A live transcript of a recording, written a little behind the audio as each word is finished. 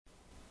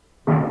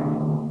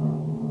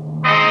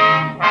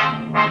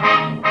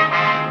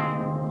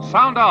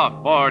Sound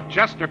off for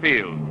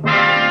Chesterfield.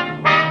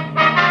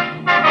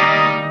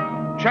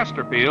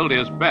 Chesterfield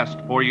is best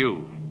for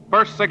you.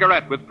 First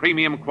cigarette with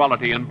premium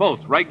quality in both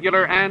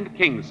regular and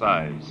king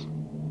size.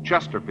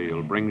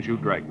 Chesterfield brings you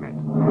Dragnet.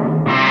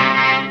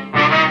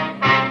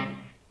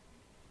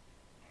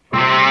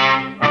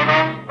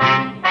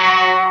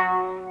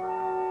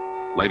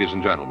 Ladies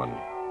and gentlemen,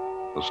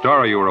 the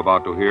story you are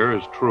about to hear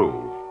is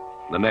true.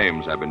 The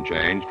names have been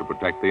changed to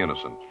protect the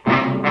innocent.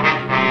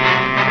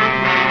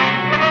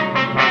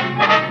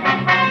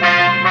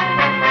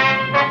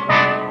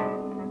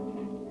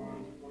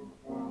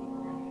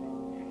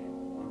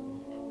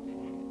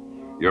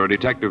 You're a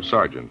detective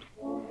sergeant.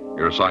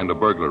 You're assigned a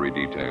burglary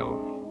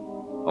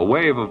detail. A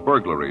wave of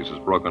burglaries has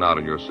broken out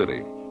in your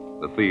city.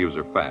 The thieves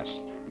are fast.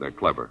 They're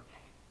clever.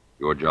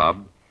 Your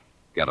job?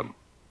 Get them.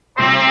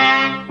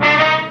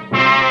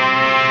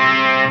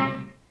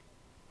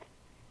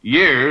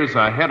 Years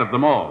ahead of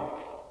them all.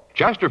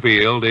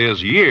 Chesterfield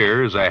is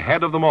years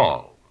ahead of them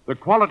all. The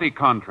quality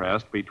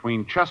contrast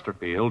between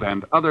Chesterfield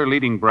and other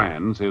leading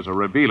brands is a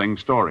revealing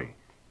story.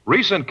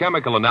 Recent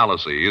chemical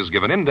analyses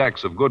give an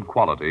index of good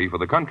quality for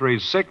the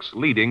country's 6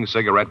 leading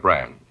cigarette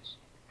brands.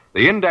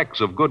 The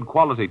index of good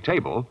quality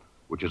table,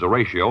 which is a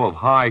ratio of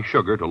high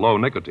sugar to low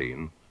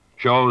nicotine,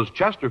 shows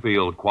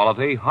Chesterfield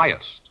quality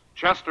highest.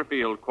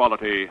 Chesterfield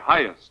quality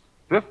highest.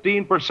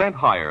 15%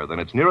 higher than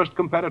its nearest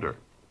competitor.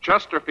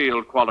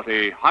 Chesterfield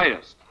quality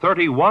highest.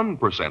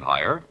 31%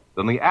 higher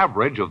than the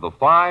average of the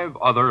 5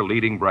 other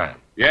leading brands.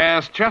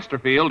 Yes,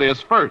 Chesterfield is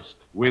first,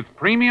 with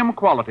premium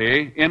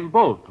quality in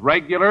both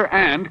regular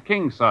and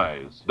king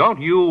size.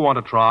 Don't you want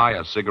to try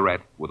a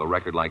cigarette with a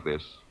record like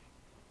this?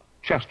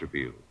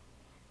 Chesterfield.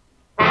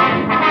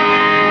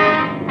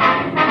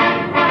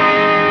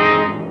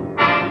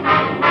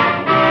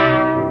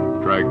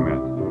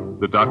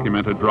 Dragnet, the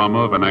documented drama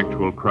of an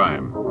actual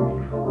crime.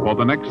 For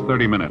the next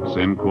 30 minutes,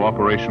 in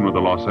cooperation with the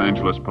Los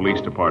Angeles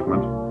Police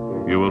Department,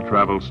 you will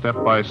travel step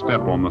by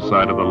step on the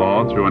side of the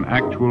law through an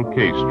actual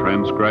case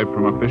transcribed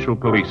from official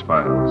police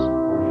files.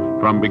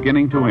 From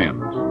beginning to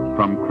end,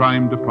 from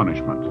crime to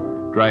punishment,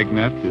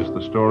 Dragnet is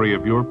the story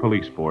of your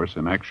police force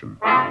in action.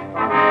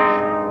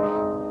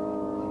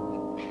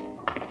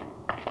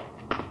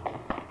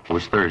 It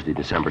was Thursday,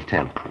 December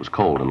 10th. It was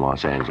cold in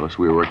Los Angeles.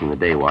 We were working the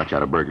day watch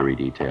out of burglary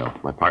detail.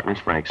 My partner's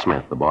Frank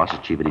Smith. The boss is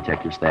Chief of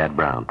Detectives Thad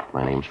Brown.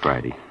 My name's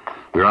Friday.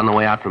 We were on the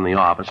way out from the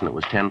office, and it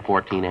was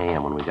 10:14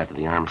 a.m. when we got to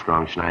the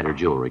Armstrong Schneider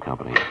Jewelry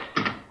Company,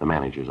 the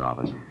manager's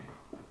office.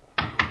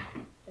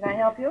 Can I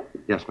help you?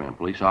 Yes, ma'am.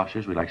 Police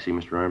officers, we'd like to see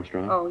Mr.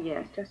 Armstrong. Oh,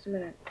 yes. Just a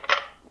minute.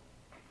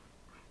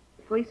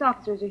 Police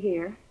officers are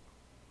here.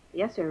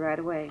 Yes, sir, right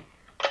away.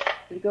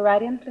 Will you go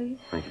right in, please?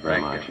 Thank you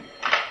very much.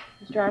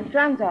 Mr.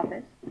 Armstrong's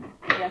office.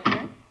 Yes,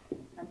 sir.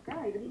 I'm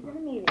sorry, but he's in a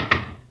meeting.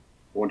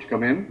 Won't you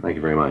come in? Thank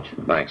you very much.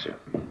 Thanks, sir.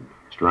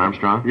 Mr.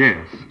 Armstrong?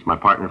 Yes. It's my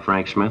partner,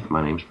 Frank Smith.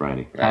 My name's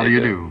Friday. How do you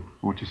do?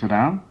 Won't you sit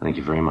down? Thank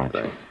you very much.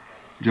 Thanks.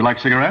 Would you like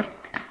a cigarette?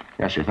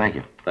 Yes, sir. Thank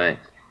you.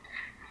 Thanks.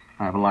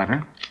 I have a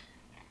lighter.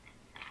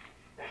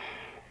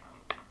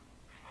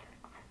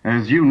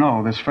 As you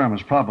know, this firm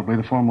is probably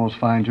the foremost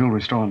fine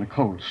jewelry store on the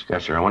coast.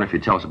 Yes, sir. I wonder if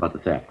you'd tell us about the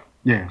theft.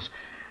 Yes.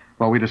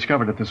 Well, we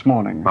discovered it this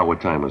morning. About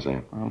what time was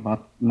that? Well,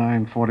 about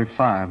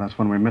 9:45. That's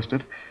when we missed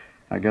it.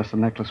 I guess the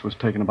necklace was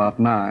taken about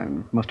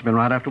 9. Must have been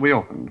right after we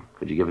opened.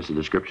 Could you give us a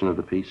description of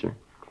the piece, sir?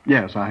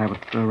 Yes, I have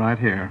it right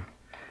here.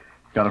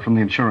 Got it from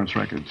the insurance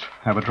records.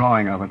 Have a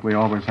drawing of it. We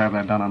always have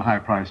that done on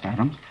high-priced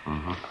items.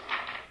 Mm-hmm.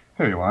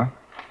 Here you are.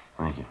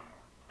 Thank you.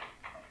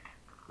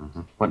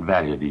 Mm-hmm. What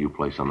value do you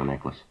place on the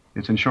necklace?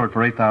 It's insured for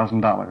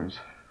 $8,000.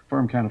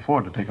 Firm can't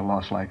afford to take a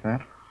loss like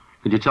that.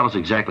 Could you tell us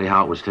exactly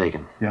how it was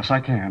taken? Yes,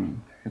 I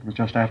can. It was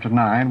just after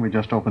 9. We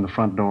just opened the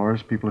front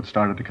doors. People had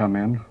started to come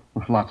in.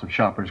 Lots of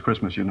shoppers.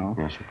 Christmas, you know.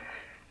 Yes, sir.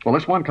 Well,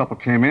 this one couple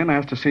came in,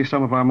 asked to see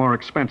some of our more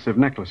expensive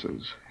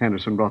necklaces.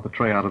 Henderson brought the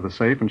tray out of the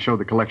safe and showed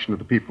the collection to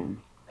the people.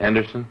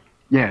 Henderson?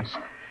 Yes.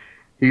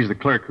 He's the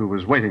clerk who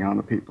was waiting on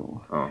the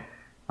people. Oh.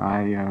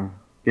 I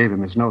gave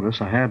him his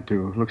notice. I had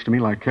to. Looks to me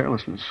like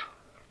carelessness.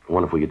 I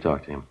wonder if we could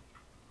talk to him.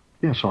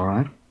 Yes, all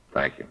right.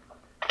 Thank you.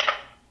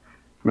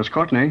 Miss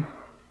Courtney,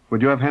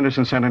 would you have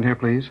Henderson sent in here,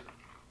 please?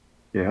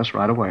 Yes,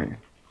 right away.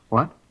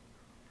 What?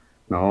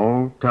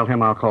 No, tell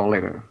him I'll call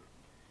later.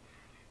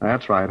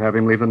 That's right. Have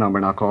him leave the number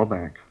and I'll call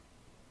back.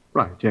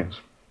 Right, yes.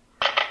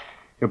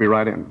 He'll be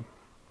right in.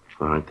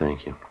 All right,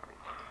 thank you.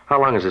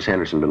 How long has this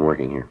Henderson been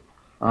working here?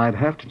 I'd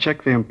have to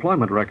check the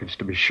employment records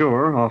to be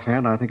sure.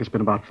 Offhand, I think it's been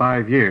about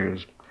 5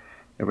 years.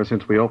 Ever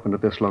since we opened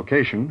at this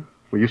location.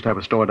 We used to have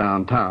a store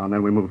downtown,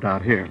 then we moved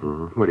out here.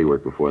 Mm-hmm. Where did he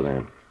work before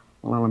that?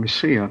 Well, now, let me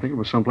see. I think it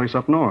was someplace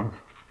up north.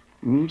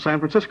 San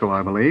Francisco,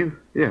 I believe.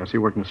 Yes, he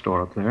worked in a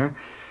store up there.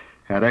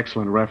 Had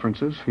excellent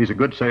references. He's a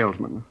good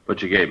salesman.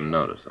 But you gave him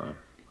notice, huh?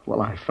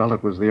 Well, I felt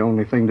it was the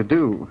only thing to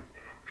do.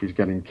 If he's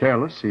getting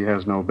careless, he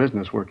has no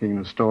business working in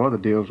a store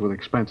that deals with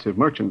expensive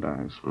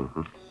merchandise.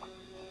 Mm-hmm.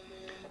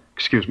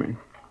 Excuse me.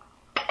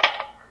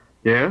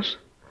 Yes?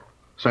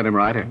 Send him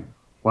right in.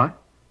 What?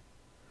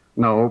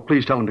 No,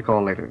 please tell him to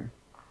call later.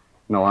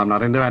 No, I'm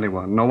not into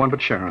anyone. No one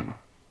but Sharon.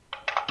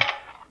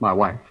 My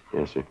wife.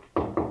 Yes, sir.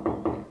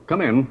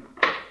 Come in.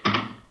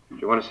 Do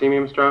you want to see me,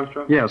 Mr.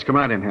 Armstrong? Yes, come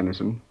right in,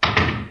 Henderson.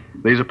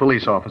 These are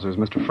police officers,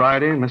 Mr.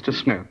 Friday and Mr.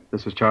 Smith.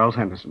 This is Charles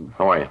Henderson.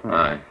 How are you?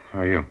 Hi. How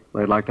are you?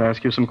 They'd like to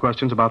ask you some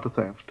questions about the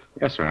theft.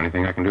 Yes, sir.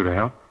 Anything I can do to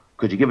help?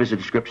 Could you give us a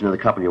description of the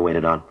couple you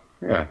waited on?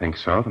 Yeah, I think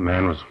so. The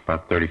man was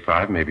about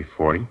 35, maybe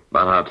 40.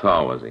 About how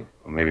tall was he?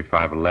 Well, maybe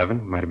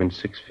 5'11". Might have been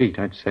 6 feet.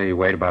 I'd say he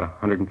weighed about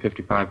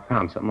 155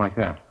 pounds, something like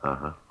that.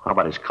 Uh-huh. How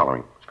about his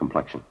coloring, his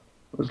complexion?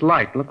 It was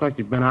light. Looked like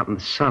he'd been out in the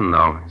sun,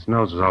 though. His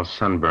nose was all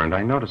sunburned.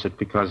 I noticed it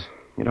because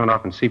you don't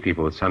often see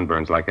people with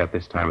sunburns like that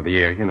this time of the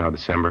year. You know,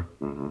 December.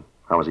 Mm-hmm.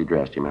 How was he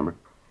dressed, do you remember?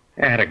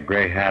 He had a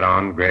gray hat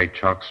on, gray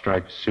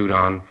chalk-striped suit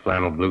on,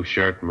 flannel blue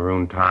shirt,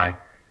 maroon tie.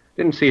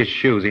 Didn't see his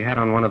shoes. He had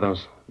on one of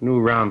those new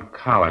round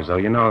collars, though.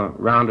 You know,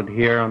 rounded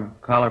here on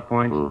the collar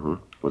point. Mm-hmm.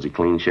 Was he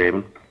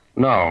clean-shaven?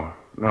 No,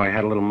 he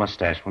had a little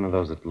mustache, one of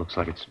those that looks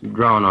like it's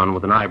drawn on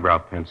with an eyebrow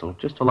pencil.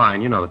 Just a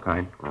line, you know the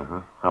kind.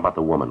 Uh-huh. How about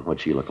the woman?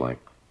 What'd she look like?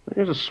 She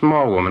was a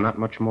small woman, not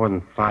much more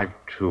than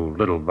 5'2",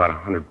 little, about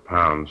 100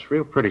 pounds.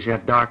 Real pretty. She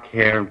had dark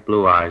hair and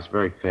blue eyes,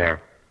 very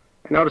fair.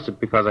 I noticed it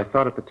because I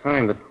thought at the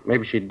time that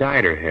maybe she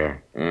dyed her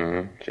hair.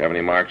 Mm-hmm. Did you have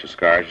any marks or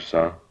scars you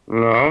saw?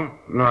 No,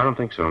 I don't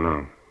think so,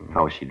 no.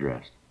 How was she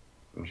dressed?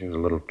 She was a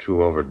little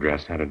too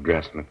overdressed. Had a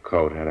dress and a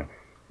coat. Had a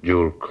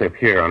jewel clip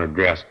here on her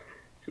dress.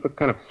 She looked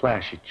kind of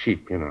flashy,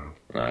 cheap, you know.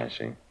 I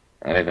see.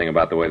 Anything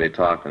about the way they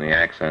talked and the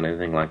accent,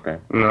 anything like that?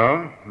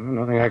 No,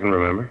 nothing I can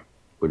remember.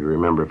 Would you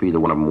remember if either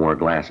one of them wore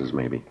glasses,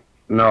 maybe?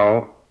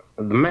 No.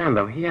 The man,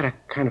 though, he had a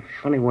kind of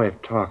funny way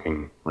of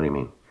talking. What do you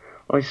mean?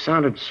 Well, he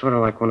sounded sort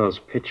of like one of those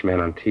pitchmen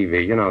on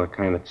TV. You know, the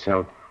kind that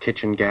sell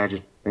kitchen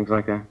gadgets, things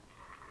like that.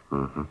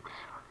 Mm-hmm.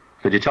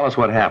 Could you tell us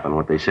what happened,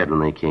 what they said when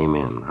they came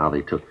in, how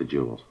they took the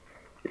jewels?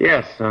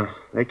 Yes,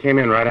 they came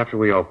in right after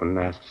we opened,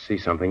 asked to see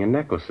something in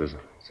necklaces.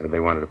 Said they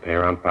wanted to pay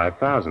around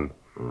 $5,000.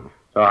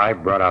 So I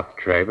brought out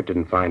the tray, but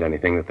didn't find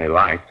anything that they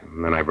liked.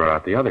 And then I brought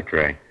out the other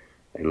tray.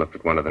 They looked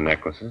at one of the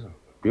necklaces.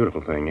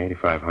 Beautiful thing,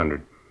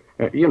 $8,500.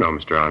 You know,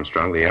 Mr.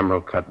 Armstrong, the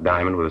emerald-cut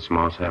diamond with the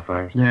small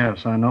sapphires?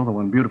 Yes, I know the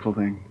one. Beautiful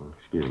thing.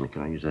 Excuse me,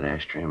 can I use that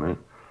ashtray a minute?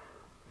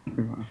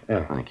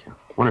 Yeah. Thank you.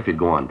 Wonder if you'd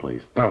go on,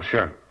 please. Oh,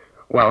 sure.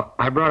 Well,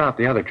 I brought out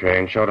the other tray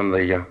and showed them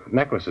the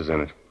necklaces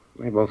in it.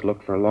 They both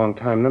looked for a long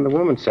time. Then the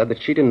woman said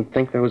that she didn't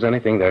think there was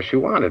anything there she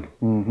wanted.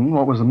 Mm-hmm.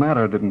 What was the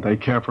matter? Didn't they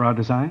care for our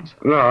designs?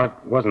 No, it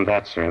wasn't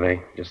that, sir.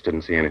 They just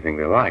didn't see anything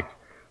they liked.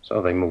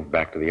 So they moved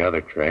back to the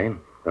other tray. And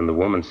then the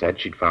woman said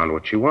she'd found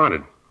what she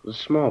wanted. It was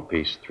a small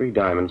piece, 3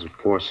 diamonds and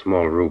 4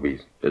 small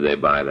rubies. Did they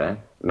buy that?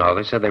 No,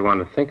 they said they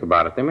wanted to think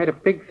about it. They made a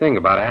big thing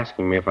about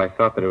asking me if I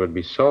thought that it would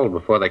be sold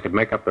before they could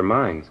make up their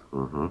minds.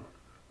 Mm-hmm.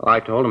 Well,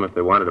 I told them if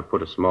they wanted to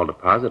put a small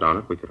deposit on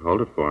it, we could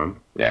hold it for them.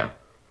 Yeah.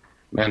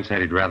 Ben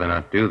said he'd rather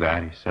not do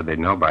that. He said they'd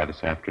know by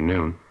this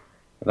afternoon.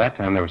 At that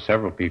time, there were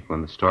several people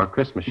in the store,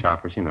 Christmas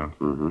shoppers, you know.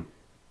 Mm-hmm.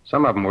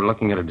 Some of them were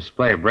looking at a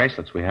display of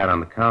bracelets we had on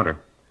the counter.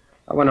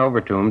 I went over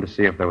to them to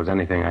see if there was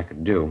anything I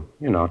could do.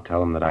 You know, tell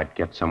them that I'd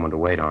get someone to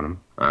wait on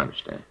them. I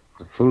understand.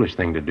 It's a foolish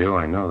thing to do,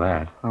 I know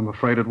that. I'm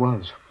afraid it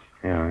was.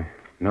 Yeah, I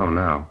know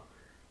now.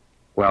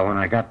 Well, when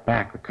I got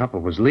back, the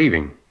couple was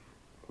leaving.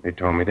 They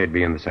told me they'd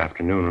be in this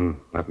afternoon and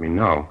let me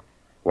know.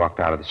 Walked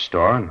out of the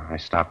store, and I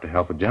stopped to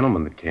help a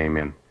gentleman that came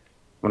in.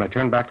 When I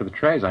turned back to the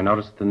trays, I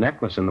noticed that the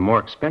necklace in the more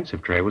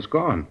expensive tray was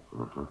gone.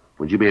 Mm-hmm.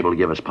 Would you be able to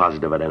give us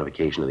positive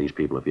identification of these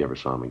people if you ever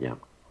saw them again?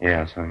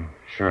 Yes, I'm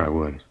sure I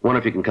would. Wonder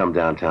if you can come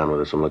downtown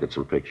with us and look at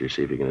some pictures,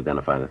 see if you can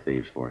identify the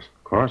thieves for us.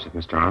 Of course, if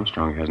Mr.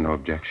 Armstrong has no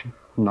objection.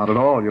 Not at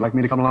all. You'd like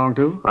me to come along,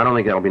 too? I don't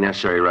think that'll be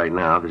necessary right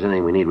now. If there's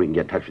anything we need, we can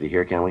get in touch with you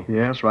here, can we?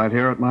 Yes, right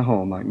here at my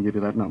home. I can give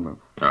you that number.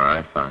 All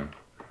right, fine.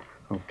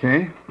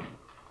 Okay.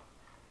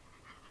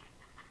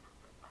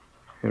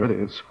 Here it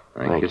is.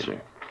 Thank you,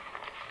 sir.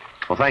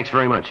 Well, thanks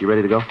very much. You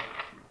ready to go?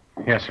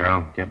 Yes, sir,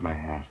 I'll get my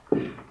hat.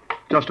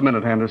 Just a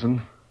minute,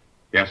 Henderson.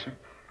 Yes, sir?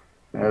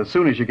 As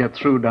soon as you get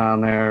through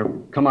down there,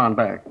 come on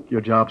back. Your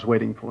job's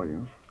waiting for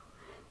you.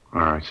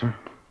 All right, sir.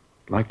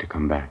 I'd like to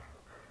come back.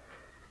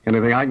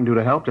 Anything I can do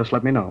to help, just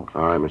let me know.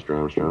 All right, Mr.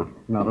 Armstrong.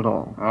 Not at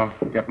all. I'll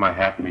get my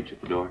hat and meet you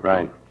at the door.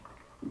 Right.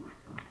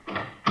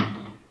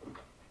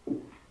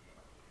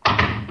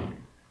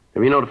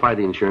 Have you notified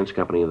the insurance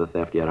company of the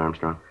theft yet,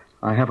 Armstrong?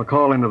 I have a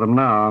call into them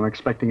now. I'm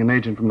expecting an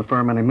agent from the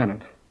firm any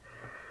minute.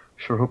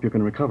 Sure hope you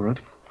can recover it.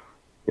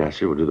 Yes,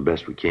 sir. We'll do the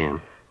best we can.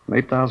 An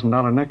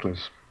 $8,000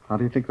 necklace. How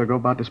do you think they'll go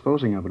about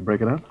disposing of it?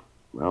 Break it up?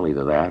 Well,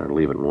 either that or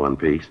leave it in one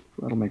piece.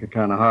 That'll make it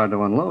kind of hard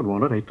to unload,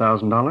 won't it?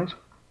 $8,000?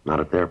 Not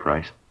at their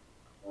price.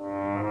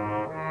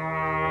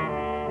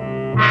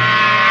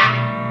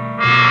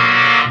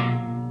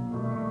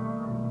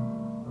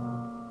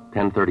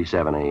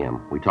 "10:37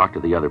 a.m. We talked to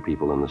the other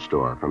people in the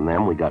store. From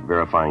them, we got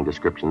verifying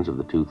descriptions of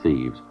the 2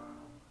 thieves.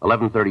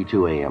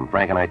 11:32 a.m.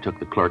 Frank and I took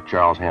the clerk,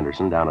 Charles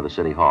Henderson, down to the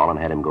city hall and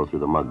had him go through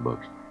the mug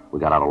books. We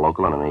got out a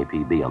local and an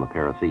APB on the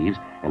pair of thieves,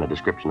 and a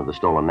description of the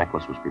stolen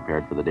necklace was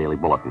prepared for the Daily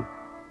Bulletin.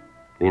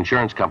 The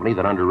insurance company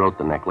that underwrote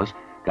the necklace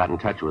got in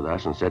touch with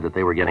us and said that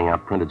they were getting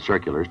out printed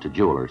circulars to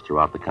jewelers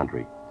throughout the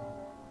country.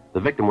 The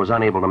victim was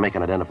unable to make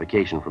an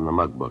identification from the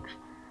mug books.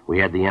 We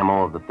had the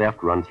MO of the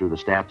theft run through the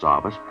stats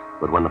office,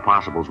 but when the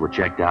possibles were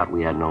checked out,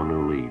 we had no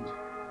new leads.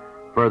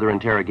 Further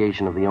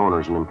interrogation of the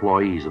owners and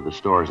employees of the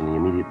stores in the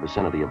immediate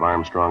vicinity of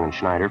Armstrong and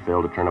Schneider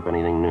failed to turn up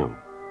anything new.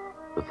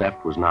 The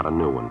theft was not a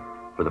new one.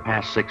 For the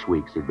past 6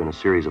 weeks, there'd been a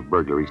series of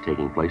burglaries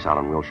taking place out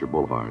on Wilshire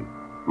Boulevard.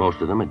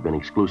 Most of them had been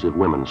exclusive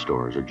women's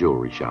stores or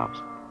jewelry shops.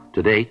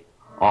 To date,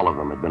 all of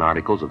them had been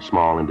articles of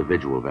small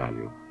individual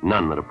value,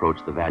 none that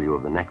approached the value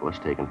of the necklace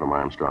taken from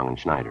Armstrong and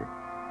Schneider.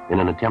 In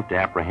an attempt to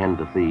apprehend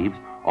the thieves,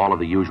 all of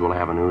the usual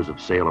avenues of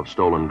sale of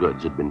stolen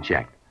goods had been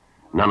checked.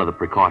 None of the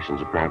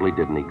precautions apparently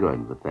did any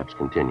good. The thefts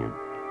continued.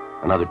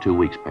 Another 2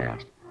 weeks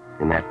passed.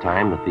 In that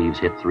time, the thieves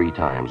hit 3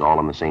 times, all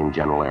in the same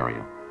general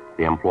area.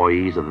 The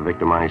employees of the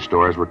victimized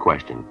stores were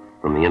questioned.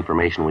 From the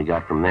information we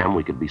got from them,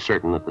 we could be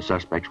certain that the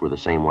suspects were the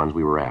same ones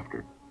we were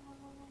after.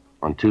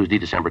 On Tuesday,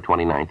 December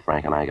 29th,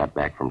 Frank and I got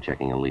back from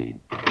checking a lead.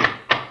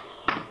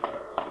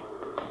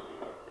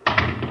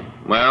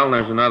 Well,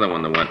 there's another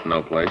one that went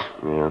no place.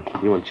 Yeah,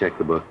 you want to check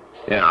the book?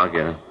 Yeah, I'll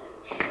get it.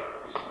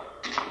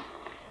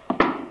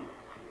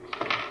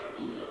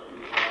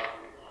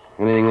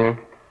 Anything there?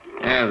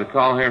 Yeah, there's a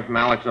call here from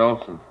Alex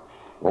Olson.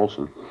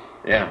 Olson?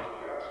 Yeah.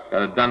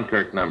 Got a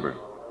Dunkirk number.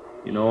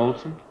 You know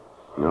Olson?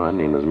 No, that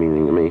name doesn't mean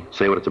anything to me.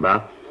 Say what it's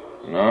about?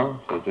 No,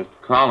 so just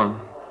call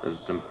him. Says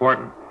it's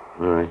important.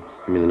 All right.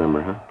 Give me the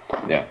number, huh?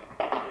 Yeah.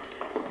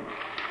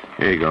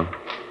 Here you go.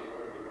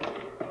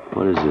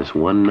 What is this,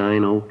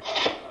 190?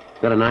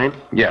 Is that a 9?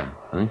 Yeah,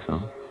 I think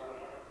so.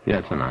 Yeah,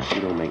 it's a 9.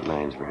 You don't make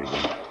 9s very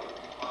good.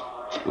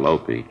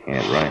 Slopey,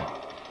 can't write.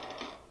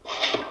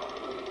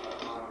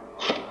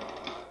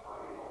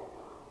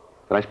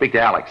 Can I speak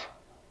to Alex?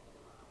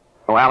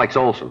 Oh, Alex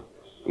Olson.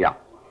 Yeah.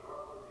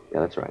 Yeah,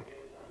 that's right.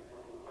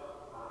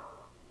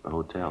 The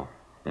hotel.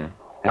 Yeah.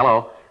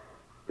 Hello.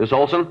 This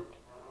Olson?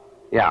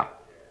 Yeah.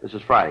 This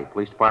is Friday.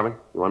 Police department.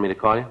 You want me to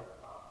call you?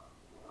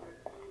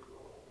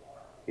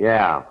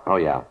 Yeah. Oh,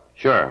 yeah.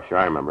 Sure,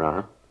 I remember,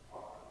 huh?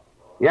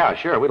 Yeah,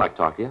 sure. We'd like to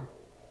talk to you.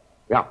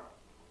 Yeah.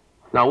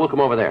 No, we'll come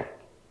over there.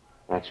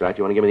 That's right.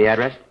 You want to give me the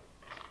address?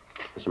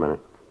 Just a minute.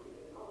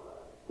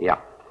 Yeah.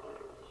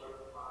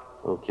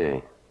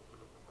 Okay.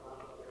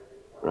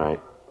 Right.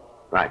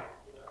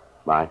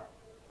 Bye.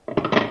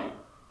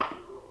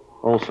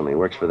 Olson, he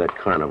works for that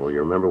carnival. You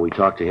remember we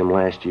talked to him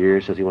last year?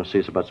 Says he wants to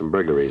see us about some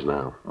burglaries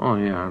now. Oh,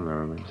 yeah, I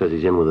remember. Says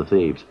he's in with the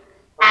thieves.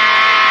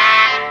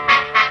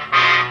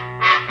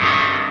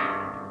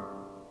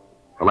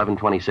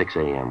 11:26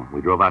 a.m. We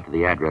drove out to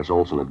the address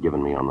Olson had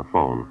given me on the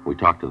phone. We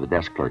talked to the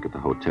desk clerk at the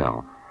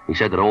hotel. He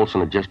said that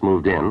Olson had just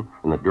moved in,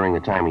 and that during the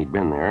time he'd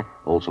been there,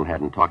 Olson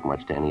hadn't talked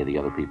much to any of the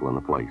other people in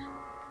the place.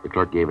 The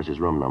clerk gave us his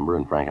room number,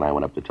 and Frank and I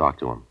went up to talk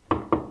to him.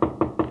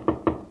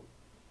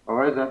 Oh,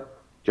 where is it?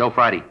 Joe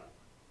Friday.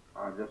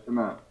 Just a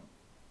minute.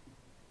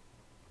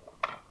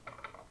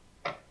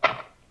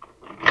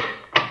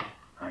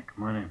 Hi,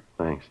 come on in.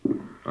 Thanks.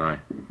 All right.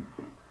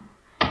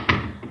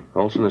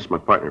 Olson, this is my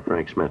partner,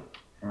 Frank Smith.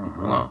 Oh,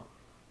 Hello.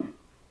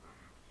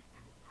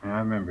 Yeah, I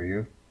remember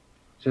you.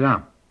 Sit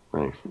down.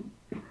 Thanks.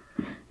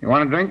 You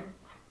want a drink?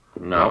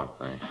 No,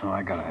 thanks. Oh,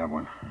 I gotta have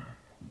one.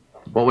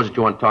 What was it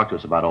you want to talk to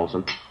us about,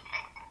 Olson?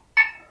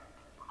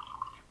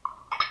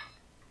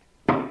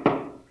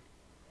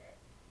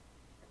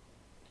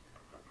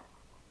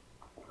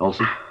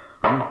 Olson?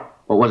 Huh?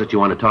 What was it you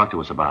wanted to talk to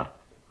us about?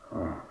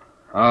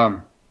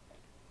 Oh,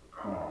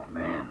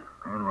 man.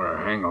 I'm with a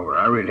hangover.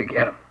 I really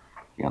get him.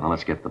 Yeah, now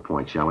let's get to the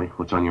point, shall we?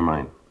 What's on your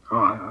mind? Oh,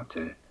 I'll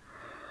tell you.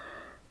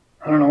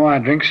 I don't know why I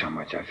drink so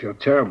much. I feel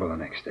terrible the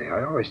next day.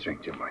 I always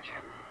drink too much.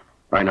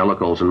 All right, now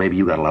look, Olson, maybe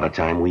you got a lot of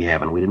time. We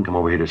haven't. We didn't come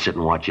over here to sit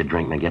and watch you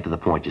drink. Now get to the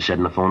point. You said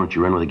on the phone that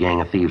you're in with a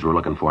gang of thieves we're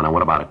looking for. Now,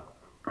 what about it?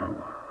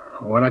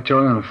 What I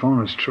told you on the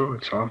phone is true.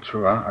 It's all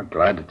true. I'm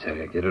glad to tell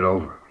you. Get it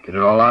over. Get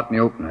it all out in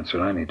the open. That's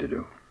what I need to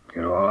do.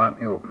 Get it all out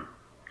in the open.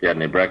 You had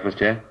any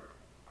breakfast yet?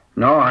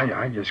 No,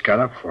 I just got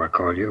up before I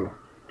called you. Is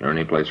there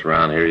any place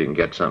around here you can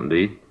get something to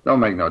eat? Don't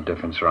make no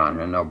difference around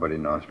here. Nobody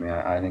knows me.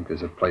 I think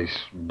there's a place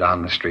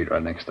down the street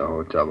right next to the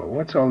hotel. But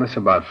what's all this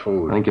about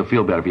food? I think you'll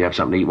feel better if you have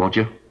something to eat, won't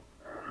you?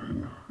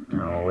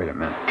 No, wait a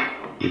minute.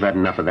 You've had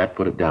enough of that.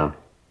 Put it down.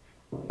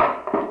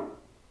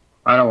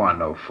 I don't want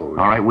no food.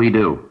 All right, we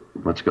do.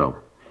 Let's go.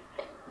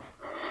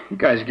 You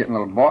guys are getting a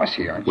little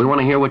bossy, aren't We you? want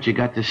to hear what you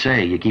got to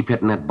say. You keep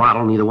hitting that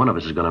bottle, neither one of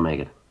us is going to make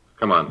it.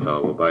 Come on,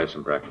 fella. We'll buy you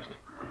some breakfast.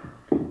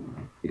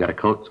 You got a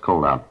coat? It's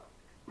cold out.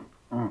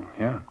 Oh,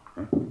 yeah.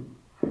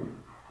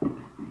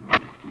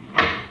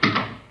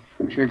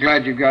 I'm sure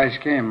glad you guys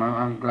came.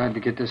 I'm glad to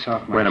get this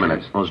off my Wait a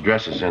minute. chest. Those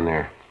dresses in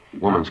there.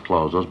 Woman's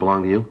clothes. Those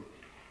belong to you?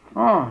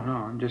 Oh, no,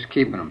 I'm just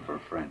keeping them for a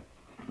friend.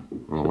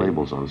 Well, the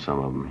labels on some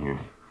of them here.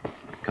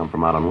 Come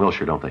from out on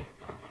Wilshire, don't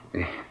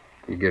they?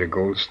 You get a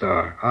gold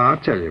star. I'll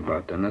tell you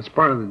about them. That's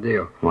part of the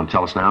deal. You want to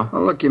tell us now?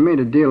 Well, look, you made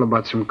a deal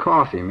about some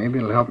coffee. Maybe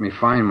it'll help me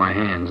find my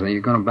hands. Are you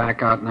going to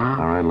back out now?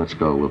 All right, let's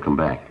go. We'll come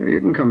back. Sure,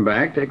 you can come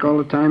back. Take all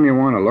the time you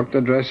want to. Look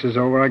the dresses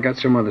over. I got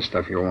some other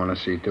stuff you'll want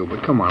to see, too.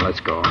 But come on, let's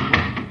go.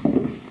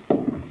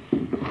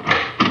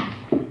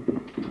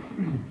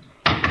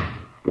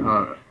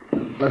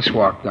 let's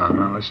walk down.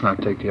 Now, let's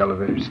not take the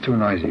elevator. It's too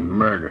noisy.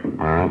 Murder.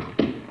 All right.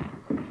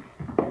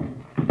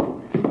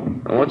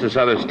 And what's this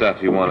other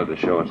stuff you wanted to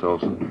show us,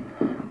 Olson?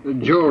 The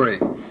jewelry.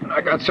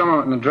 I got some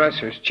of it in the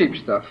dresser. It's cheap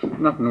stuff.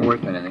 Nothing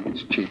worth anything.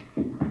 It's cheap.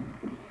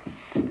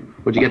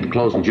 Where'd you get the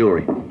clothes and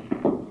jewelry?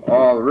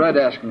 Oh, Red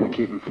asked me to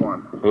keep him for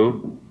him.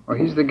 Who? Well,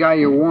 he's the guy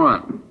you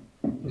want.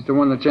 He's the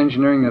one that's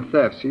engineering the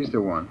thefts. He's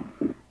the one.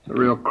 He's a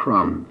real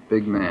crumb.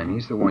 Big man.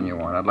 He's the one you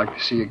want. I'd like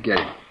to see you get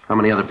him. How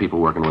many other people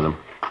working with him?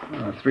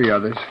 3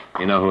 others.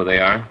 You know who they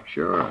are?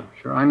 Sure.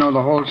 I know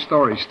the whole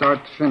story, start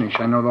to finish.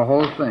 I know the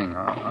whole thing.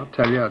 I'll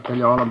tell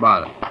you all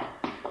about it.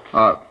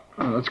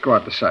 Let's go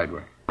out the side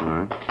way. All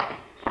right.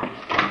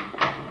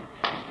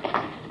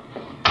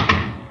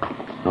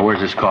 Now, where's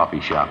this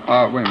coffee shop?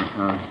 Wait a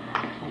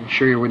minute. You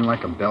sure you wouldn't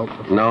like a belt?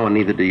 No, and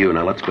neither do you.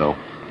 Now, let's go.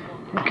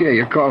 Okay,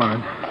 you're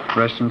calling it.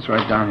 Restaurant's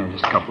right down here,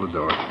 just a couple of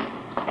doors.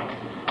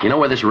 You know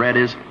where this Red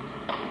is?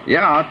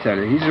 Yeah, I'll tell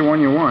you. He's the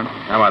one you want.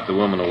 How about the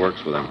woman who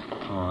works with him?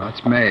 Oh,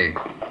 that's May.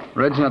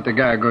 Red's not the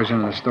guy who goes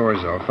into the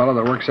stores, though. A fellow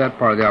that works that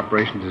part of the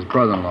operation is his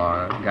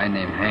brother-in-law, a guy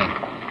named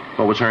Hank.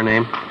 What was her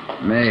name?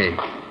 May.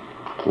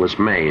 Well, it's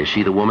May. Is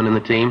she the woman in the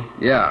team?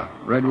 Yeah,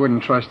 Red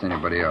wouldn't trust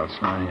anybody else.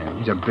 Not him.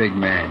 He's a big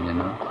man, you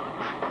know.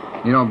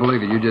 You don't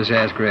believe it, you just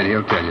ask Red.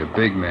 He'll tell you.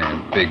 Big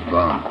man, big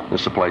bum.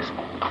 This the place?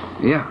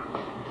 Yeah.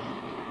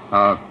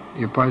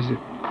 You positive?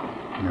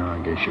 No,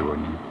 I guess you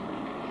wouldn't.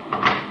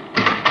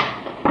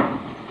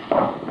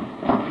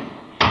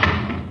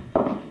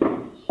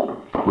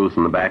 Booth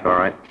in the back, all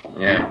right?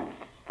 Yeah.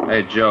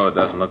 Hey, Joe, it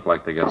doesn't look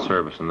like they got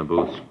service in the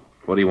booths.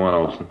 What do you want,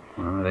 Olson?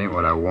 Well, it ain't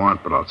what I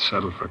want, but I'll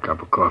settle for a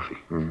cup of coffee.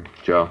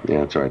 Joe?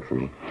 Yeah, it's all right for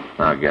me.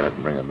 I'll get it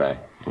and bring it back.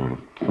 All right.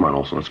 Come on,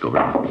 Olson, let's go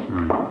back.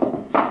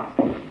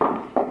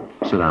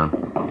 Sit down.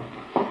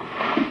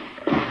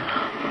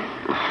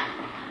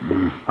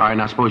 All right,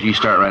 now suppose you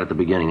start right at the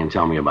beginning and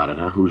tell me about it,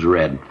 huh? Who's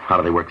Red? How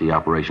do they work the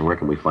operation? Where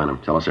can we find them?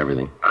 Tell us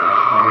everything.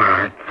 All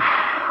right.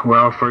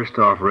 Well, first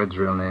off, Red's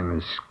real name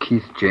is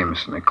Keith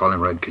Jameson. They call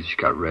him Red because he's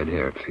got red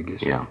hair, it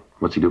figures. Yeah.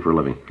 What's he do for a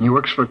living? He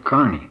works for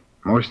Carney.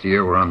 Most of the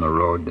year we're on the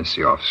road. This is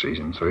the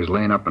off-season, so he's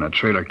laying up in a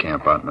trailer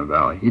camp out in the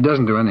valley. He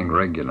doesn't do anything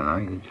regular now.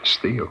 He just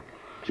steals.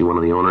 Is he one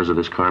of the owners of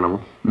this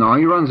carnival? No,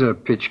 he runs a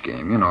pitch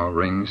game. You know,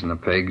 rings and the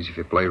pegs. If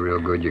you play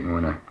real good, you can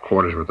win a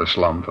quarter's worth of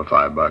slum for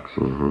 $5.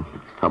 Mm-hmm.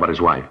 How about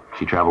his wife?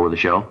 She travel with the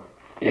show?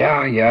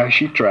 Yeah,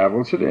 she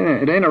travels. It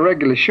ain't a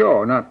regular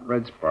show, not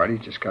Red's part.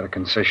 He's just got a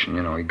concession,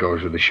 you know. He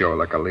goes with the show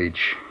like a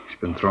leech. He's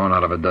been thrown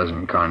out of a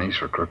dozen carnies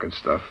for crooked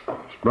stuff.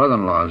 His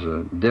brother-in-law's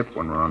a dip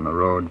when we're on the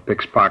road.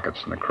 Picks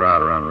pockets in the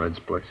crowd around Red's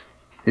place.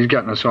 He's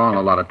gotten us all in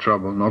a lot of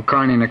trouble. No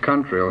carny in the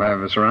country will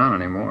have us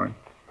around anymore.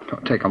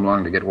 Don't take him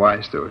long to get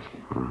wise to it.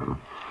 Mm-hmm.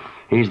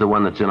 He's the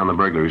one that's in on the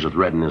burglaries with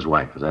Red and his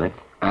wife, is that it?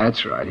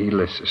 That's right. He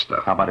lists the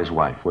stuff. How about his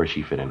wife? Where's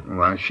she fit in?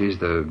 Well, she's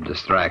the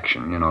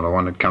distraction. You know, the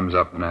one that comes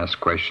up and asks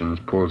questions,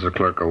 pulls the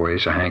clerk away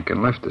so Hank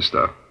can lift the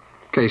stuff.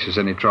 In case there's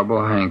any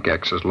trouble, Hank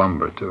acts as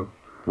lumber, too.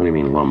 What do you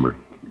mean, lumber?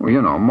 Well,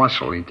 you know,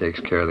 muscle. He takes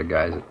care of the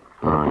guys that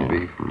yeah.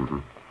 beef.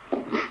 Mm-hmm.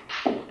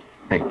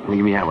 Hey, can you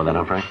give me a hand with that,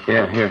 huh, Frank?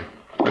 Yeah, here.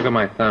 Look at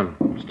my thumb.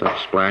 Stuff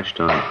splashed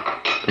on it.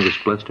 Think it's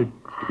blistered?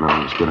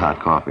 No, it's good hot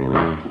coffee in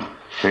there.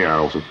 Here you are,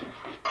 Olson.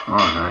 Oh,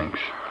 thanks.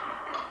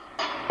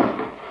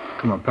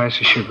 Come on, pass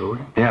the sugar, will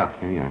you? Yeah,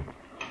 here you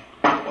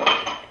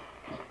are.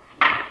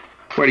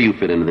 Where do you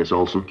fit into this,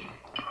 Olson?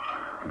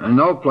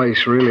 No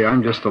place, really.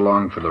 I'm just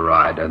along for the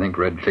ride. I think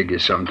Red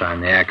figures sometime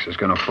the axe is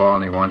going to fall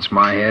and he wants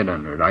my head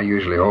under it. I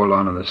usually hold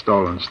on to the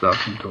stolen stuff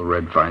until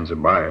Red finds a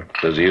buyer.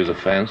 Does he use a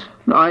fence?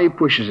 No, he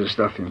pushes the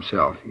stuff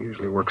himself. He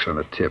usually works on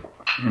a tip.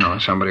 You know,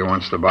 somebody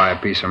wants to buy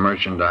a piece of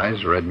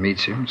merchandise. Red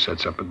meets him,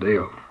 sets up a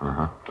deal.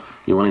 Uh-huh.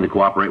 You willing to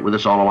cooperate with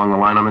us all along the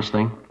line on this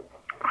thing?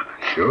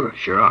 Sure,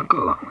 I'll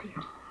go along with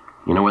you.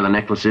 You know where the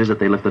necklace is that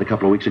they lifted a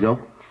couple of weeks ago?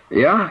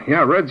 Yeah,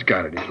 Red's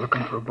got it. He's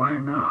looking for a buyer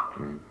now.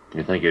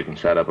 You think you can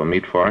set up a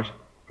meet for us?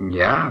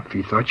 Yeah, if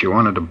he thought you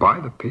wanted to buy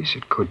the piece,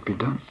 it could be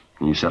done.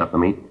 Can you set up the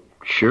meet?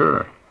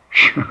 Sure.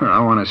 I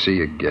want to see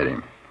you get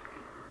him.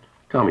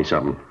 Tell me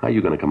something. How are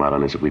you going to come out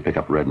on this if we pick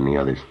up Red and the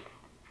others?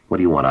 What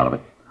do you want out of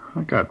it?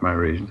 I got my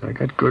reasons. I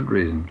got good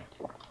reasons.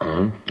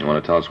 You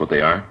want to tell us what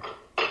they are?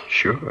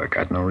 Sure, I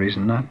got no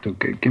reason not to.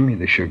 Give me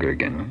the sugar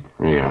again, man.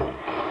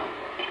 Yeah.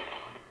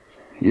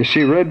 You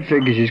see, Red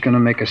figures he's going to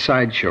make a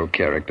sideshow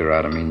character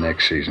out of me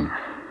next season.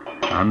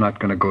 I'm not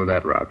going to go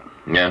that route.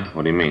 Yeah?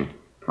 What do you mean?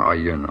 Oh,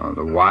 you know,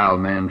 the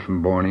wild man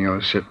from Borneo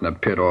sit in a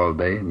pit all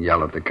day and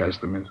yell at the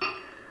customers.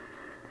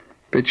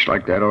 Pitch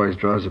like that always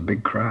draws a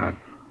big crowd.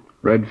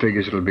 Red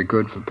figures it'll be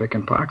good for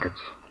picking pockets.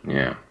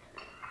 Yeah.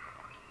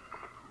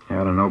 You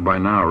ought to know by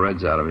now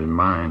Red's out of his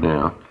mind.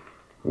 Yeah.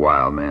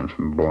 Wild man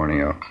from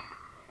Borneo.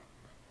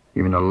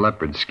 Even a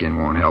leopard skin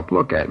won't help.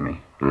 Look at me.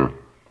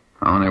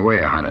 I only weigh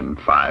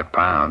 105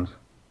 pounds.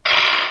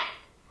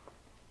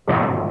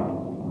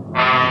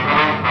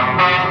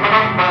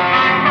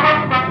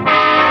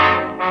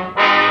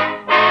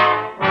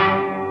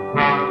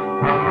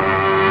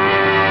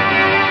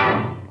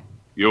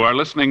 You are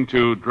listening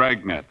to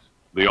Dragnet,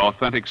 the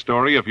authentic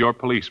story of your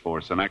police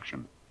force in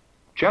action.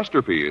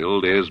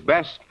 Chesterfield is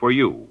best for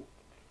you.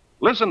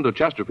 Listen to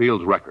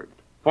Chesterfield's record.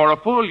 For a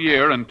full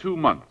year and 2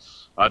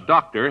 months, a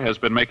doctor has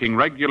been making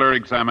regular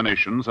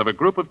examinations of a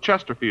group of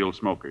Chesterfield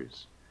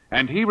smokers,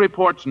 and he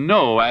reports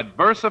no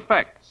adverse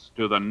effects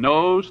to the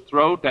nose,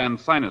 throat, and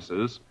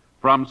sinuses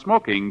from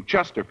smoking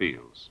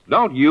Chesterfields.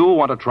 Don't you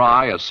want to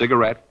try a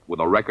cigarette with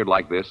a record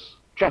like this?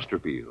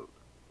 Chesterfield.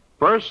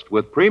 First,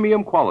 with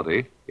premium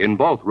quality in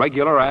both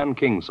regular and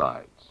king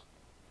size.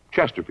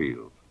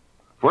 Chesterfield.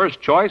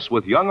 First choice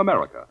with Young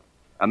America.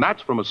 And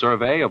that's from a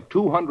survey of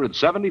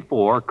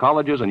 274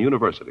 colleges and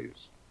universities.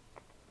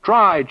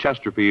 Try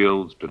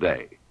Chesterfields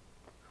today.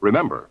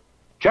 Remember,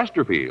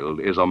 Chesterfield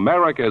is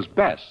America's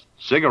best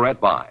cigarette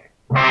buy.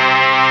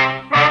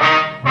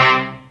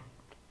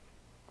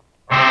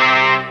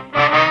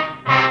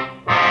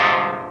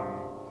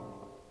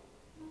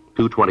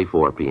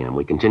 2:24 p.m.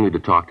 We continued to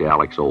talk to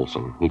Alex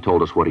Olson. He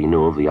told us what he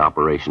knew of the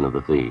operation of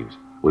the thieves.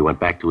 We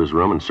went back to his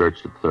room and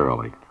searched it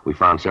thoroughly. We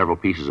found several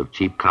pieces of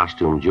cheap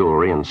costume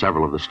jewelry and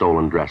several of the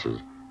stolen dresses.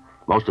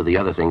 Most of the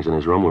other things in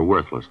his room were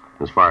worthless.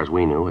 As far as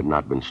we knew, had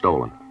not been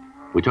stolen.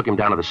 We took him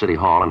down to the city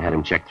hall and had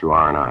him checked through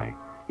R&I.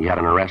 He had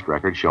an arrest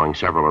record showing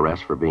several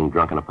arrests for being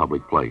drunk in a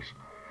public place.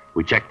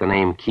 We checked the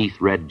name Keith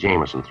Red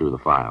Jameson through the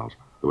files.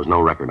 There was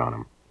no record on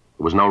him.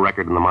 There was no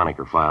record in the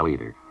moniker file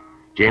either.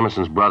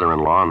 Jameson's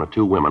brother-in-law and the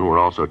two women were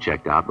also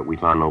checked out, but we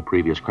found no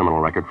previous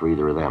criminal record for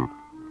either of them.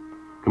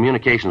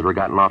 Communications were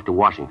gotten off to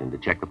Washington to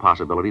check the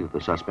possibility that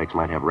the suspects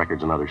might have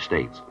records in other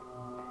states.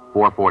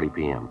 4:40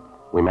 p.m.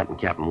 We met in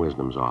Captain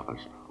Wisdom's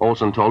office.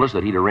 Olson told us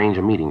that he'd arrange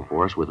a meeting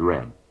for us with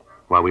Red.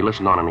 While we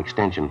listened on an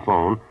extension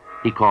phone,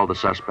 he called the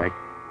suspect,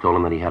 told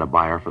him that he had a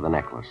buyer for the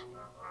necklace.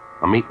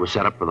 A meet was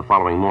set up for the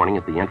following morning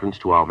at the entrance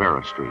to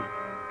Alvera Street.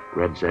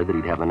 Red said that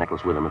he'd have the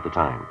necklace with him at the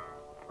time.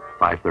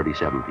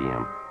 5:37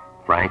 p.m.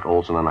 Frank,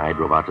 Olson, and I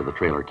drove out to the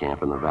trailer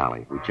camp in the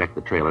valley. We checked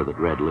the trailer that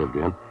Red lived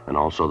in, and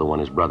also the one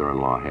his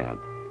brother-in-law had.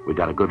 We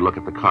got a good look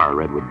at the car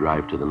Red would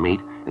drive to the meet,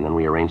 and then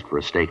we arranged for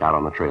a stakeout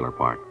on the trailer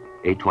park.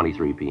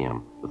 8:23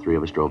 p.m. The three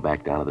of us drove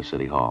back down to the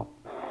city hall.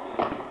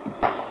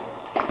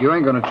 You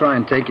ain't going to try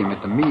and take him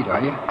at the meet,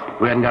 are you?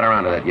 We hadn't got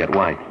around to that yet.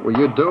 Why? Well,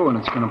 you do, and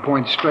it's going to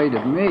point straight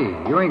at me.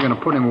 You ain't going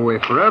to put him away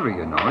forever,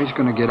 you know. He's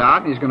going to get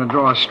out, and he's going to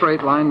draw a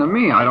straight line to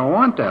me. I don't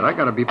want that. I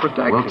got to be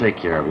protected. We'll take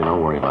care of you.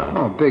 Don't worry about it.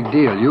 Oh, big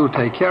deal. You'll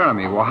take care of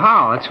me. Well,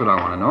 how? That's what I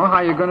want to know. How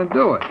you going to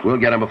do it? We'll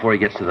get him before he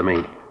gets to the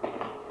meet.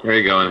 Here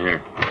you go, in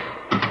here.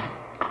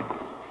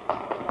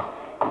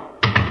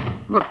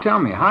 Look, tell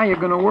me, how you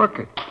going to work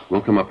it?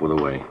 We'll come up with a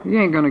way.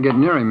 You ain't going to get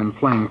near him in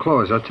plain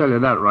clothes. I'll tell you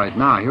that right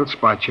now. He'll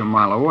spot you a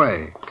mile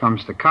away.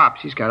 Comes to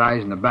cops, he's got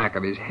eyes in the back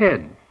of his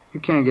head. You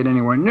can't get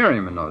anywhere near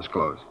him in those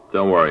clothes.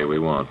 Don't worry, we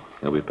won't.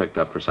 He'll be picked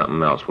up for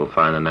something else. We'll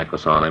find the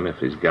necklace on him if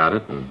he's got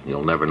it, and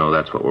you'll never know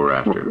that's what we're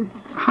after. Well,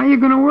 how you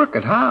going to work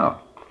it?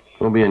 How?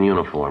 We'll be in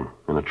uniform,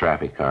 in a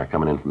traffic car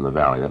coming in from the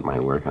valley. That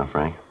might work, huh,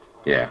 Frank?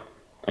 Yeah,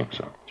 think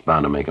so. He's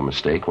bound to make a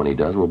mistake. When he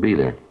does, we'll be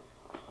there.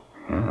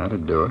 Yeah,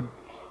 that'd do it.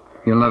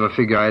 You'll never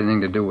figure out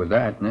anything to do with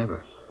that,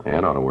 never. Yeah,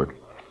 it ought to work.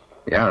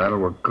 Yeah, that'll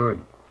work good.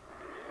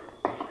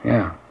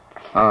 Yeah.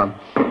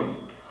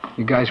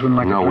 You guys wouldn't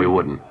like No, a drink? we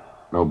wouldn't.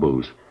 No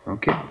booze.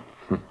 Okay.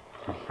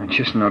 I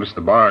just noticed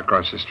the bar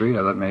across the street. I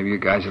thought maybe you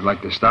guys would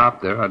like to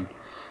stop there. I'd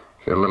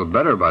feel a little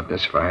better about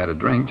this if I had a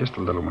drink, just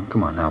a little one.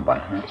 Come on now,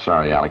 bud.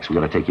 Sorry, Alex. We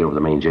got to take you over to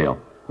the main jail.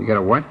 You got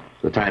a what?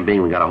 For the time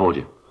being, we got to hold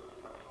you.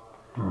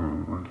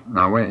 Oh, well,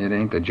 now, wait, it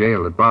ain't the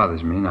jail that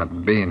bothers me,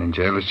 not being in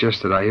jail. It's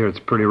just that I hear it's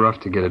pretty rough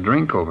to get a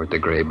drink over at the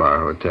Gray Bar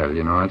Hotel,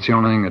 you know. That's the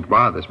only thing that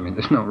bothers me.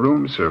 There's no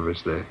room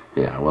service there.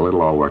 Yeah, well,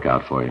 it'll all work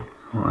out for you.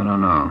 Oh, I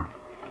don't know.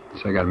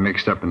 So I got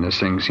mixed up in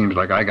this thing. Seems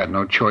like I got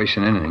no choice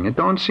in anything. It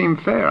don't seem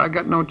fair. I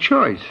got no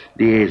choice.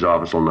 DA's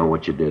office will know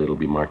what you did. It'll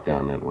be marked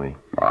down that way.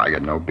 Well, I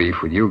got no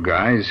beef with you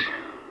guys.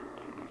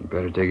 You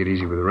better take it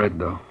easy with Red,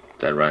 though. Is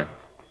that right?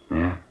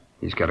 Yeah,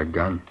 he's got a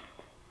gun.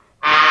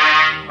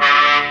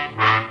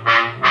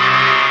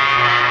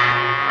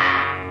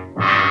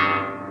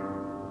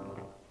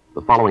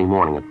 The following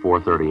morning at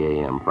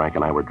 4:30 a.m., Frank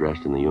and I were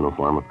dressed in the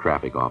uniform of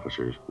traffic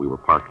officers. We were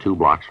parked 2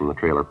 blocks from the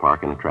trailer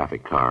park in a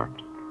traffic car.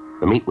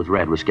 The meet with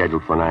Red was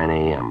scheduled for 9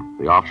 a.m.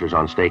 The officers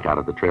on stakeout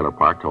at the trailer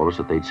park told us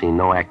that they'd seen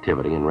no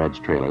activity in Red's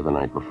trailer the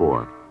night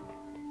before.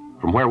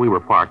 From where we were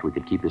parked, we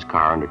could keep his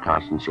car under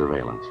constant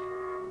surveillance.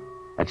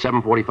 At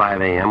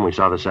 7:45 a.m., we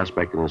saw the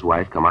suspect and his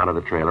wife come out of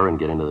the trailer and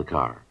get into the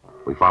car.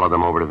 We followed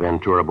them over to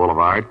Ventura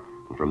Boulevard,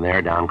 and from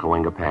there down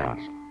Cahuenga Pass.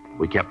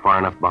 We kept far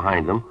enough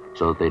behind them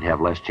so that they'd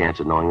have less chance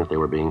of knowing that they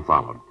were being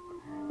followed.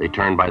 They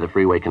turned by the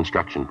freeway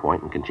construction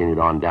point and continued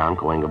on down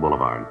Cahuenga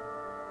Boulevard.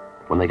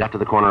 When they got to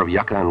the corner of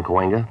Yucca and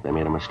Cahuenga, they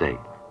made a mistake.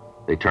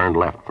 They turned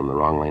left from the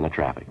wrong lane of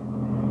traffic.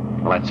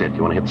 Well, that's it.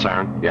 You want to hit the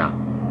siren? Yeah.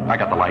 I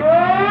got the light.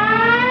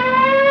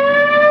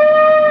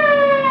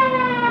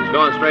 He's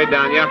going straight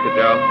down Yucca,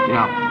 Joe.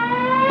 Yeah.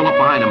 Pull up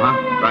behind him, huh?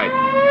 Right.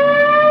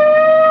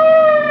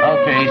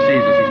 Okay, he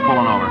sees us. He's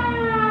pulling over.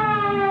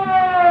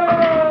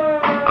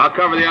 I'll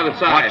cover the other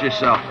side. Watch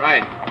yourself.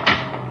 Right.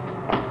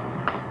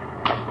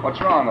 What's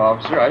wrong,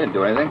 officer? I didn't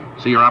do anything.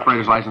 See your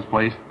operator's license,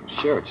 please?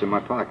 Sure, it's in my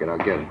pocket. I'll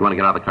get it. You want to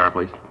get out of the car,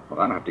 please? Well,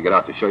 I don't have to get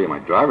out to show you my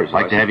driver's I'd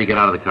like to have you get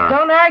out of the car.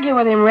 Don't argue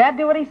with him, Red.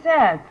 Do what he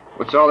says.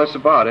 What's all this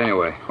about,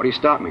 anyway? What do you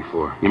stop me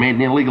for? You made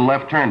an illegal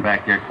left turn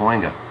back there at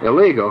Cahuenga.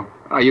 Illegal?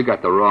 Oh, you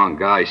got the wrong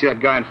guy. See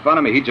that guy in front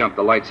of me? He jumped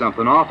the light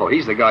something awful.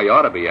 He's the guy you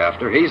ought to be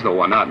after. He's the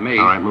one, not me.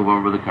 All right, move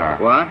over by the car.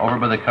 What? Over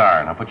by the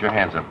car. Now put your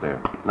hands up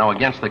there. No,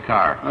 against the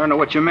car. I don't know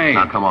what you mean.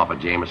 Now come off it,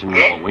 Jameson. You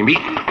know what we mean.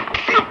 Get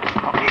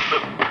out of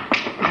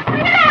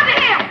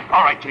here!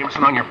 All right,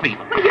 Jameson, on your feet.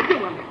 What are you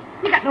doing?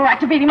 You got no right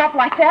to beat him up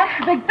like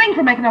that. A big thing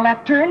for making a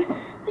left turn.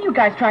 What are you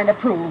guys trying to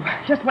prove?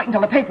 Just wait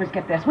until the papers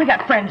get this. We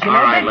got friends, you know.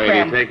 All right, big lady,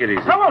 friends. take it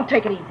easy. I won't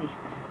take it easy.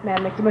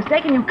 Man makes a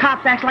mistake and you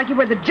cops act like you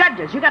were the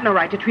judges. You got no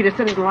right to treat a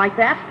citizen like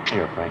that.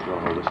 Here, Frank, you'll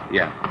hold this.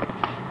 Yeah.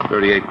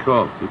 38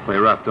 Colt. You play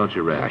rough, don't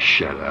you, Red? Ah,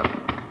 shut up.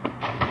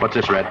 What's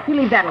this, Red? You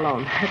leave that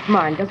alone. That's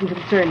mine. Doesn't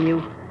concern you.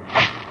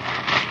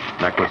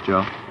 Necklace,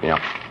 Joe?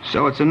 Yeah.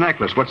 So it's a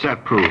necklace. What's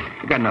that prove?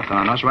 You got nothing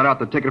on us. Write out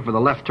the ticket for the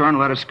left turn and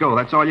let us go.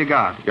 That's all you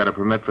got. You got a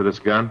permit for this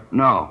gun?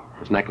 No.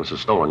 This necklace is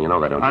stolen. You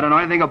know that, don't you? I don't know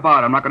anything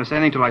about it. I'm not going to say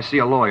anything till I see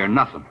a lawyer.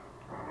 Nothing.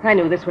 I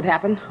knew this would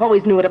happen.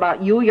 Always knew it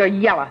about you. You're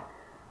yellow.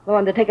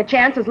 Willing to take a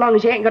chance as long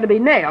as you ain't going to be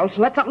nailed.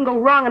 Let something go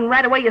wrong and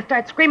right away you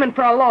start screaming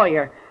for a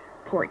lawyer.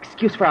 Poor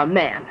excuse for a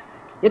man.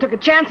 You took a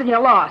chance and you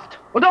lost.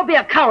 Well, don't be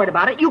a coward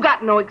about it. You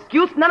got no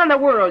excuse. None in the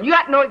world. You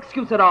got no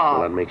excuse at all.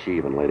 Well, that makes you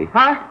even, lady.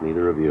 Huh?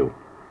 Neither of you.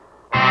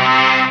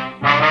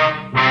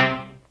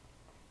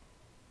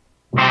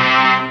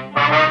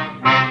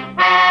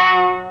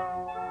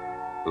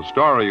 The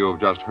story you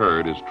have just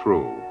heard is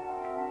true.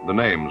 The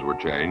names were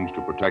changed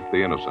to protect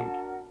the innocent.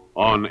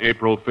 On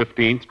April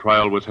 15th,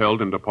 trial was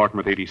held in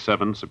Department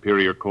 87,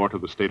 Superior Court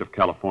of the State of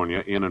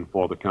California, in and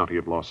for the County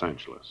of Los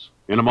Angeles.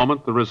 In a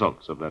moment, the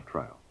results of that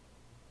trial.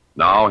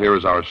 Now, here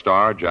is our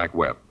star, Jack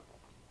Webb.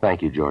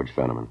 Thank you, George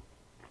Fenneman.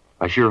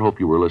 I sure hope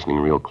you were listening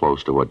real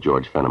close to what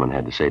George Fenneman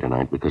had to say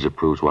tonight, because it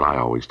proves what I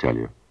always tell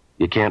you.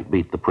 You can't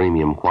beat the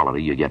premium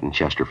quality you get in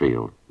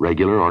Chesterfield,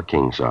 regular or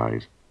king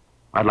size.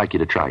 I'd like you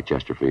to try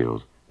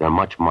Chesterfields. They're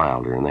much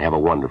milder, and they have a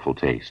wonderful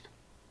taste.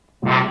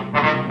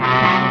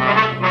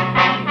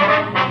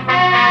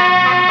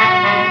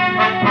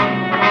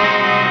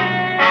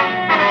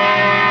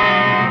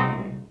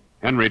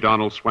 Henry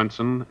Donald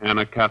Swenson,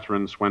 Anna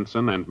Catherine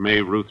Swenson, and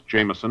May Ruth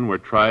Jameson were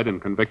tried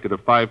and convicted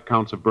of 5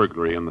 counts of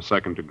burglary in the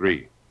second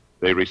degree.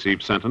 They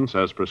received sentence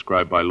as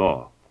prescribed by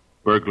law.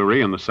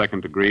 Burglary in the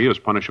second degree is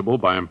punishable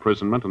by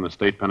imprisonment in the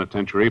state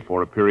penitentiary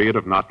for a period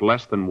of not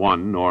less than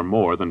 1 nor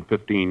more than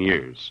 15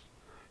 years.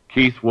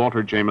 Keith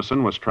Walter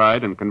Jameson was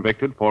tried and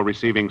convicted for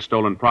receiving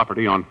stolen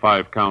property on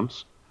 5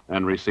 counts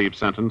and received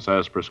sentence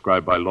as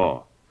prescribed by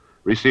law.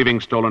 Receiving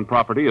stolen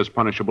property is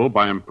punishable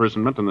by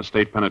imprisonment in the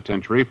state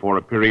penitentiary for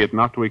a period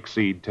not to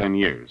exceed 10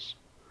 years.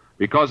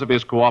 Because of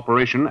his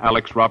cooperation,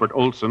 Alex Robert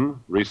Olson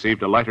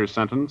received a lighter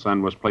sentence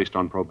and was placed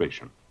on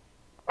probation.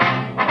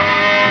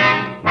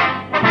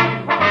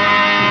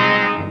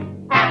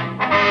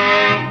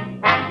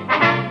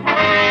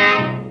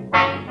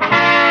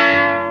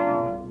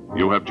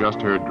 You have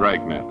just heard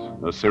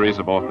Dragnet, a series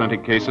of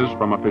authentic cases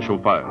from official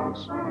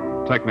files.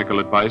 Technical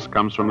advice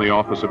comes from the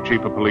Office of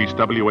Chief of Police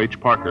W.H.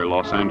 Parker,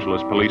 Los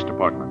Angeles Police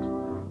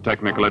Department.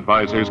 Technical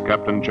advisors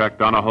Captain Jack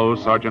Donahoe,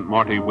 Sergeant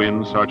Marty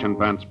Wynn, Sergeant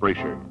Vance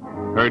Brasher.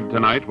 Heard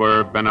tonight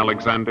were Ben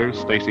Alexander,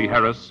 Stacey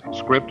Harris,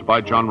 script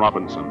by John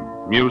Robinson,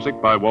 music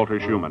by Walter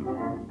Schumann.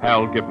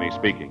 Hal Gibney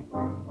speaking.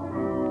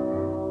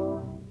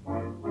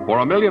 For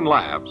a million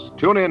laughs,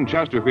 tune in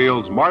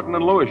Chesterfield's Martin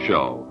and Lewis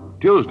Show,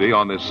 Tuesday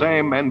on this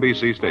same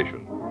NBC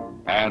station.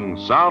 And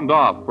sound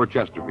off for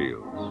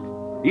Chesterfield's.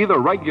 Either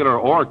regular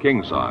or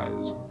king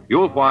size,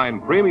 you'll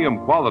find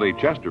premium quality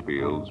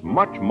Chesterfields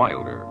much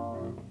milder.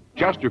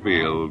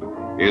 Chesterfield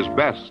is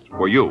best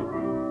for you.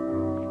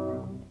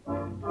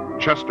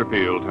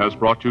 Chesterfield has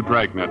brought you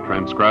Dragnet,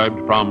 transcribed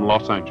from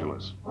Los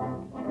Angeles.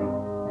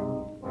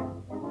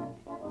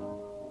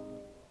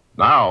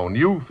 Now,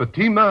 new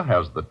Fatima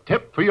has the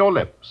tip for your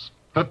lips.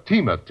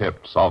 Fatima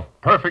tips of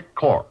perfect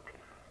cork.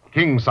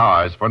 King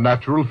size for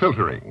natural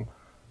filtering.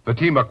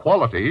 Fatima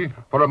quality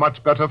for a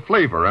much better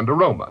flavor and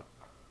aroma.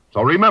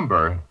 So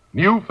remember,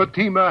 new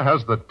Fatima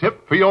has the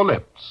tip for your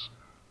lips.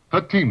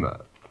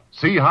 Fatima.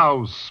 See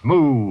how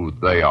smooth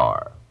they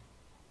are.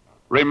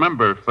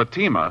 Remember,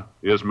 Fatima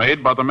is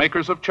made by the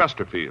makers of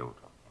Chesterfield,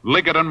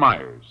 Liggett and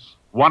Myers,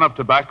 one of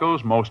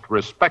tobacco's most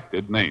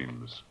respected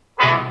names.